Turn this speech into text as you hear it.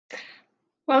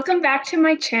Welcome back to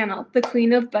my channel, The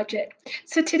Queen of Budget.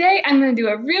 So today I'm going to do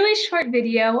a really short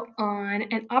video on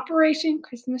an Operation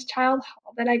Christmas Child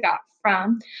haul that I got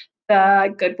from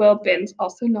the Goodwill bins,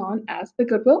 also known as the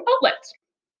Goodwill outlets.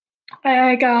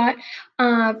 I got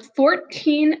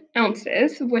 14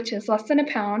 ounces, which is less than a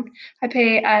pound. I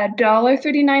pay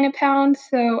 $1.39 a pound,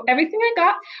 so everything I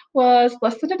got was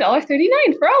less than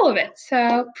 $1.39 for all of it.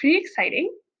 So pretty exciting.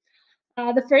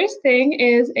 The first thing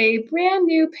is a brand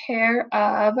new pair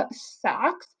of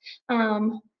socks.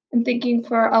 I'm thinking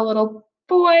for a little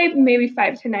boy, maybe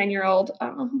 5 to 9 year old,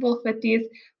 will fit these.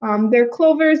 They're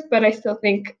Clovers, but I still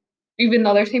think, even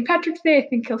though they're St. Patrick's Day, I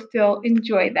think he'll still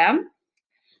enjoy them.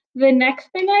 The next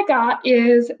thing I got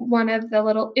is one of the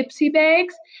little Ipsy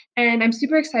bags, and I'm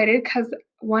super excited because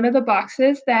one of the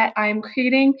boxes that I'm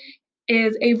creating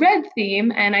is a red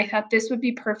theme, and I thought this would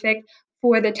be perfect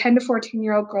for the 10 to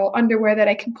 14-year-old girl underwear that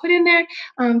I can put in there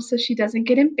so she doesn't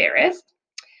get embarrassed.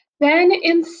 Then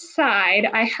inside,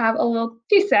 I have a little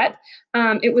tea set.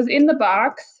 It was in the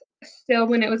box still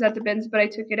when it was at the bins, but I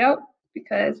took it out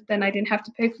because then I didn't have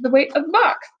to pay for the weight of the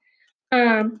box.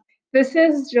 This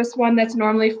is just one that's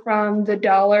normally from the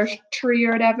Dollar Tree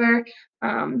or whatever.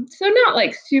 So not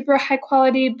like super high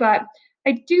quality, but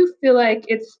I do feel like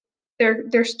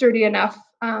they're sturdy enough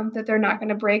that they're not going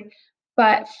to break.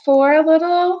 But 4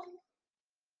 little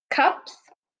cups,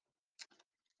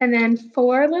 and then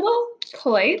 4 little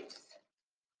plates,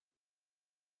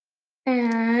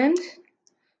 and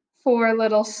 4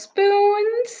 little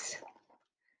spoons,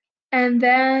 and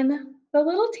then the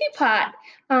little teapot.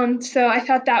 So I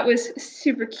thought that was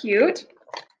super cute.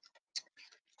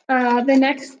 The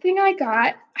next thing I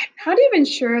got, I'm not even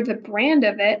sure the brand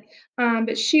of it,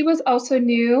 but she was also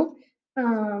new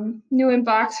in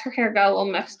box. Her hair got a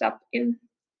little messed up in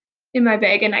my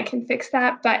bag, and I can fix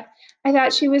that. But I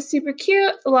thought she was super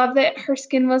cute. Love that her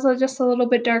skin was just a little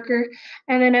bit darker.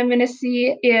 And then I'm gonna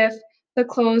see if the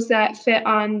clothes that fit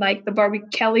on like the Barbie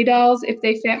Kelly dolls, if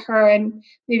they fit her, and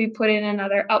maybe put in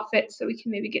another outfit so we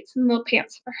can maybe get some little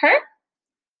pants for her.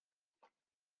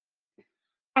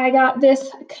 I got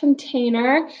this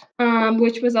container,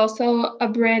 which was also a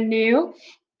brand new.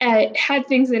 It had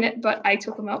things in it, but I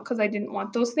took them out because I didn't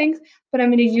want those things. But I'm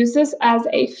going to use this as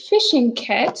a fishing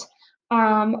kit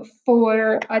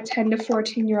for a 10 to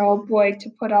 14-year-old boy to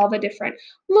put all the different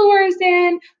lures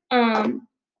in. I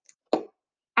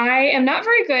am not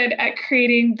very good at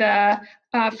creating the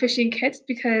fishing kits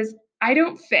because I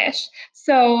don't fish.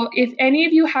 So if any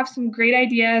of you have some great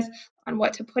ideas on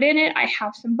what to put in it, I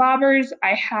have some bobbers,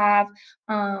 I have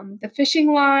the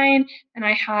fishing line, and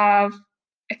I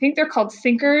think they're called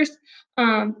sinkers,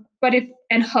 and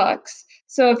hooks.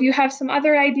 So if you have some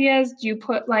other ideas, do you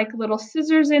put like little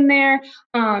scissors in there?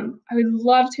 I would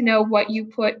love to know what you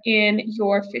put in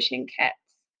your fishing kit.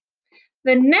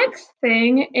 The next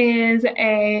thing is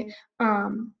a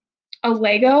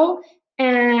Lego,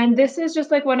 and this is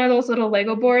just like one of those little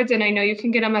Lego boards, and I know you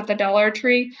can get them at the Dollar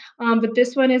Tree, but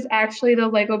this one is actually the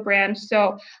Lego brand.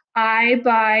 So I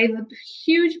buy the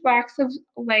huge box of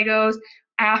Legos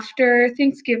after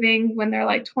Thanksgiving when they're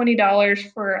like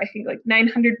 $20 for I think like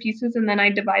 900 pieces, and then I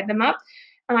divide them up.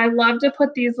 And I love to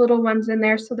put these little ones in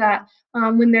there so that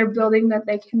when they're building, that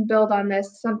they can build on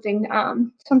this something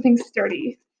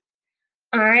sturdy.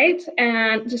 All right,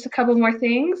 and just a couple more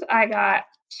things. I got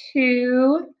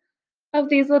 2 of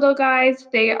these little guys.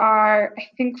 They are, I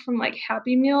think, from like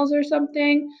Happy Meals or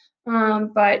something.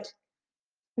 But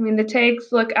I mean, the tags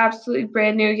look absolutely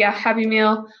brand new. Yeah, Happy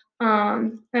Meal.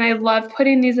 And I love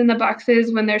putting these in the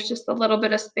boxes when there's just a little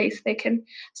bit of space they can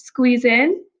squeeze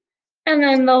in. And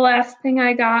then the last thing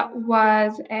I got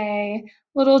was a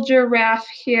little giraffe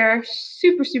here,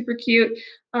 super, super cute.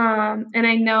 And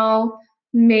I know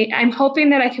I'm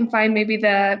hoping that I can find maybe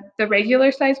the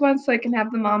regular size one so I can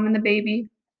have the mom and the baby.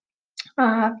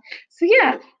 So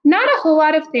yeah, not a whole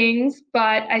lot of things,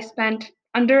 but I spent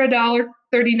under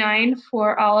 $1.39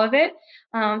 for all of it.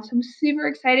 So I'm super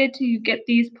excited to get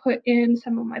these put in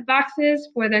some of my boxes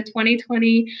for the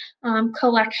 2020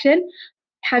 collection.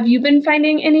 Have you been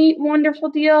finding any wonderful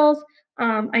deals?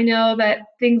 I know that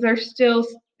things are still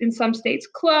in some states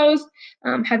closed.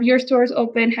 Have your stores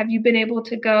open? Have you been able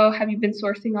to go? Have you been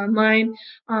sourcing online?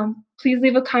 Please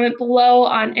leave a comment below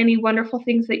on any wonderful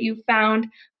things that you found.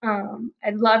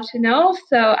 I'd love to know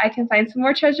so I can find some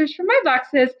more treasures for my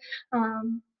boxes.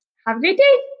 Have a great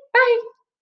day. Bye.